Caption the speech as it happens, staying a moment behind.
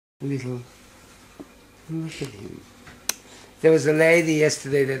Little. Look at him. There was a lady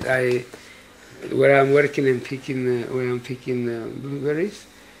yesterday that where I'm working and picking, where I'm picking blueberries.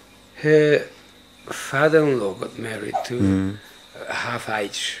 Her father-in-law got married to a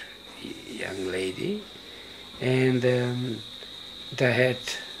half-age young lady, and they had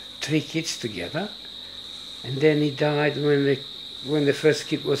 3 kids together. And then he died when the first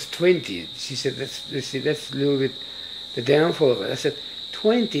kid was 20. She said, that's a little bit the downfall of it. I said,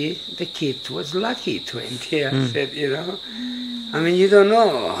 20, the kid was lucky, 20. I said, you know. I mean, you don't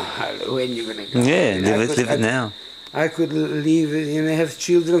know when you're going to go. Yeah, live it now. I could leave, you know, have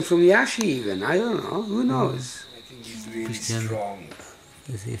children from Yashi even. I don't know. Who knows? I think he's really strong.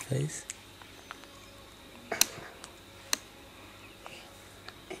 Is your face?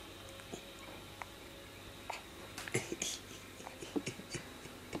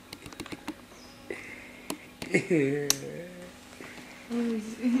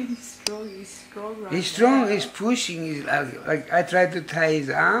 He's strong, right? He's strong, he's pushing, he's like I tried to tie his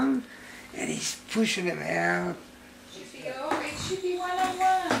arm and he's pushing it out. It should be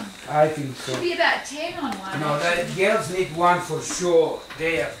 1-on-1. I think so. It should be about 10-on-1. No, the girls need one for sure.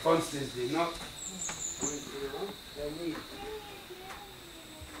 They are constantly not. They need.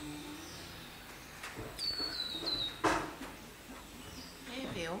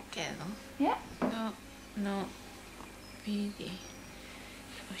 Baby, okay though? Yeah. No, baby.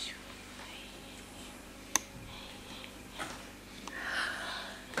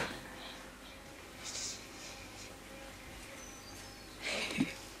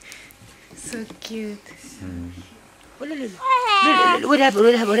 So cute. What happened? What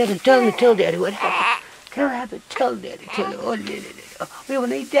happened? Tell Daddy what happened. Tell Daddy. Oh, we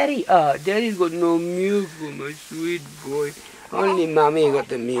want to eat Daddy. Oh, Daddy's got no milk for my sweet boy. Only Mommy got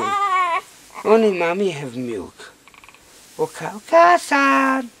the milk. Only Mommy have milk.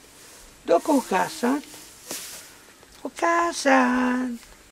 Okasan. Doko Okasan. Okasan.